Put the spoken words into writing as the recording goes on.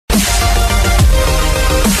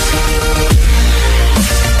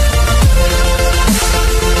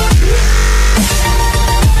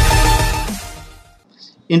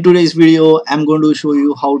In today's video, I'm going to show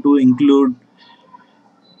you how to include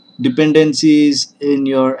dependencies in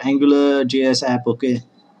your Angular JS app. Okay,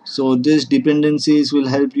 so these dependencies will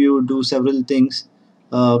help you do several things.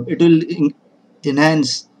 It will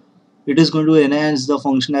enhance. It is going to enhance the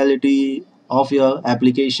functionality of your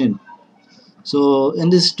application. So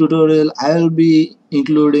in this tutorial, I will be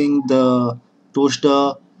including the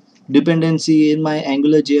toaster dependency in my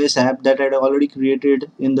Angular JS app that I had already created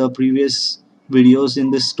in the previous videos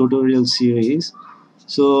in this tutorial series.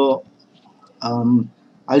 So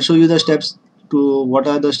I'll show you the steps to what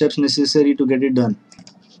are the steps necessary to get it done.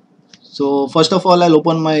 So first of all, I'll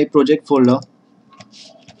open my project folder,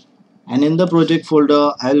 and in the project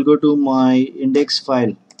folder I'll go to my index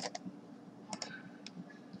file.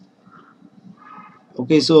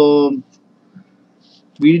 Okay, so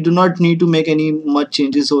we do not need to make any much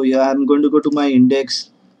changes over here. I'm going to go to my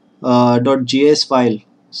index .js file.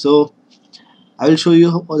 So I will show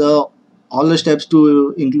you all the steps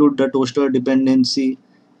to include the toaster dependency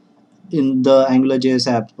in the Angular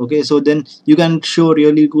JS app. Okay, so then you can show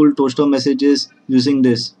really cool toaster messages using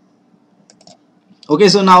this. Okay,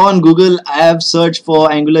 so now on Google I have searched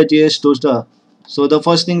for Angular JS toaster. So the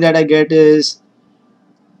first thing that I get is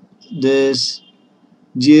this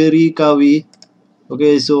Jerry Kavi.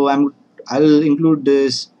 Okay, so I'll include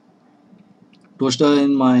this toaster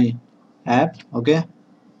in my app. Okay,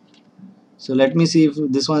 so let me see if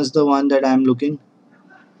this one is the one that I'm looking.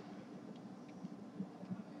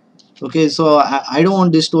 Okay, so I don't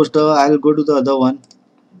want this toaster. I'll go to the other one.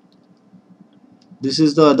 This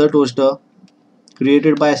is the other toaster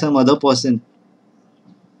created by some other person.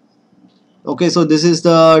 Okay, so this is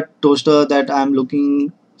the toaster that I'm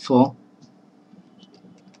looking for.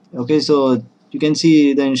 Okay, so you can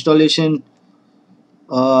see the installation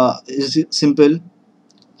is simple.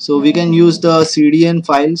 So we can use the CDN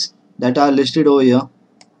files that are listed over here.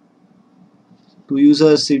 To use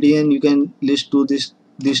a CDN, you can list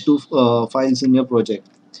these two files in your project.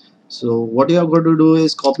 So what you are going to do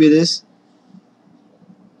is copy this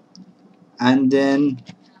and then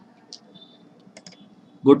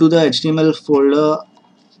go to the HTML folder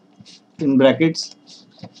in brackets,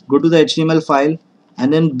 go to the HTML file,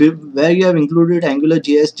 and then where you have included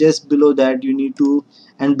AngularJS, just below that you need to,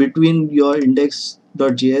 and between your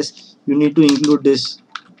index.js you need to include this,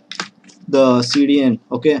 the CDN.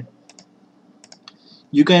 Okay,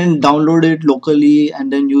 you can download it locally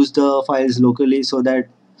and then use the files locally, so that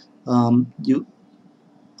you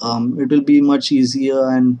it will be much easier,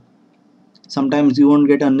 and sometimes you won't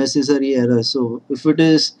get unnecessary errors. So if it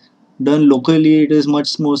is done locally, it is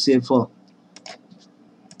much more safer.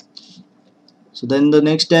 So then the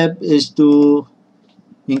next step is to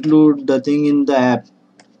include the thing in the app,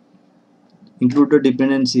 include the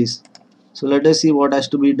dependencies. So let us see what has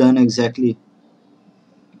to be done exactly.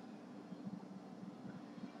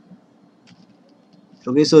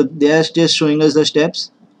 Okay, so they are just showing us the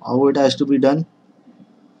steps how it has to be done.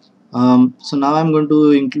 So now I'm going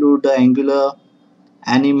to include the Angular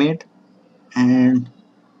animate and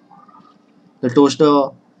the toaster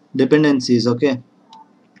dependencies. Okay,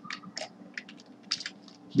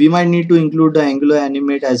 we might need to include the Angular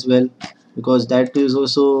animate as well, because that is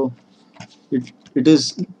also, it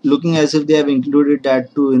is looking as if they have included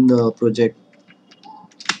that too in the project.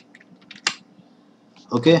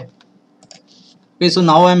 Okay, so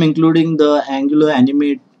now I'm including the Angular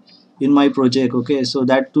animate in my project. Okay, so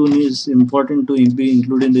that too is important to be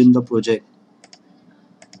included in the project.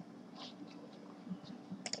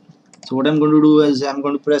 So what I'm going to do is I'm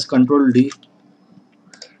going to press Ctrl D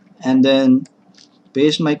and then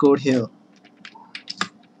paste my code here,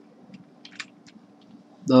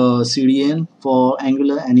 the CDN for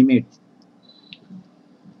Angular animate.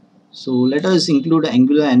 So let us include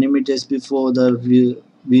Angular animate just before we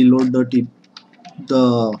load the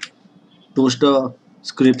toaster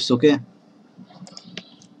scripts. Okay,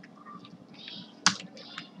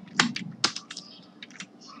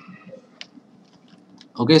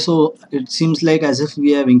 so it seems like as if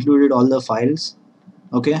we have included all the files.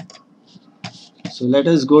 Okay, so let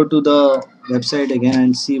us go to the website again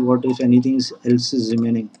and see what if anything else is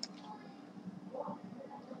remaining.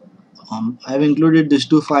 I've included these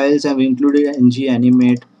two files. I've included ng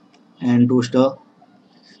animate and toaster.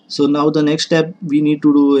 So now the next step we need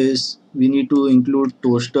to do is we need to include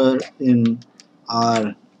toaster in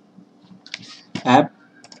our app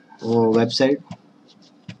or website.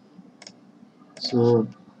 So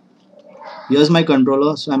here's my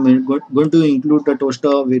controller. So I'm going to include the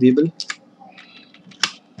toaster variable.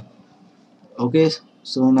 Okay,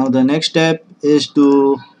 so now the next step is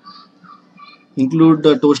to include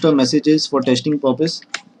the toaster messages for testing purpose.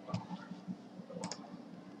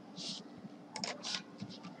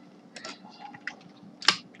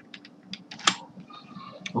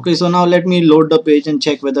 Okay, so now let me load the page and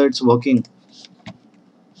check whether it's working.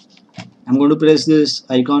 I'm going to press this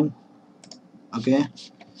icon. Okay,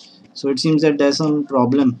 so it seems that there's some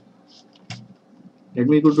problem. Let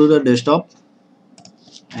me go to the desktop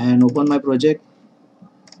and open my project.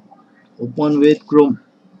 Open with Chrome.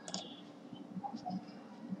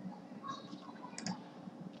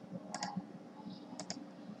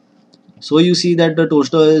 So you see that the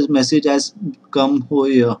toaster message has come over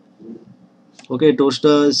here. Okay,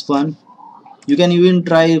 toaster is fun. You can even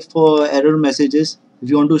try for error messages. If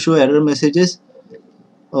you want to show error messages,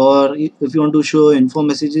 or if you want to show info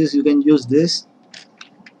messages, you can use this.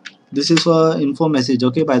 This is for info message.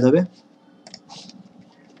 Okay, by the way.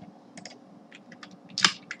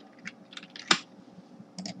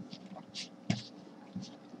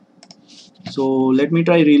 So let me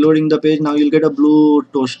try reloading the page. Now you'll get a blue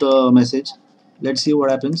toaster message. Let's see what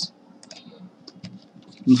happens.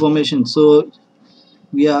 Information. So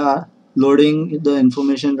we are loading the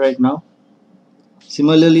information right now.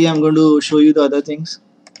 Similarly, I'm going to show you the other things,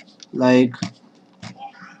 like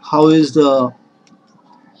how is the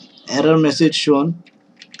error message shown.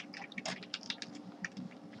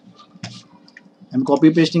 I'm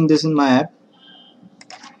copy pasting this in my app.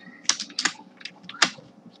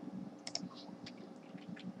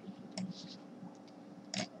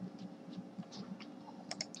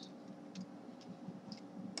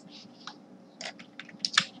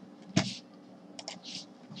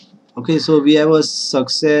 Okay, so we have a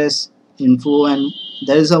success info and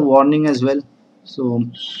there is a warning as well. So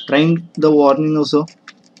trying the warning also.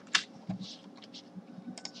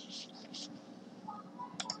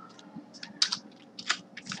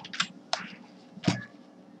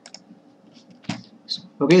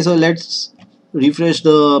 Okay, so let's refresh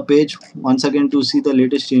the page once again to see the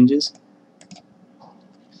latest changes.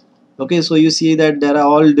 Okay, so you see that there are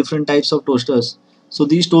all different types of toasters. So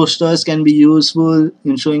these toasters can be useful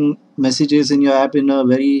in showing messages in your app in a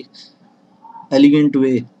very elegant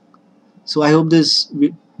way. So I hope this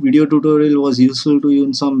video tutorial was useful to you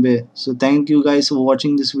in some way. So thank you guys for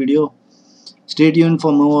watching this video. Stay tuned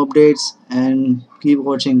for more updates and keep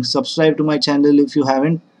watching. Subscribe to my channel if you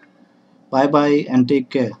haven't. Bye bye and take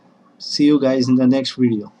care. See you guys in the next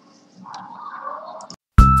video.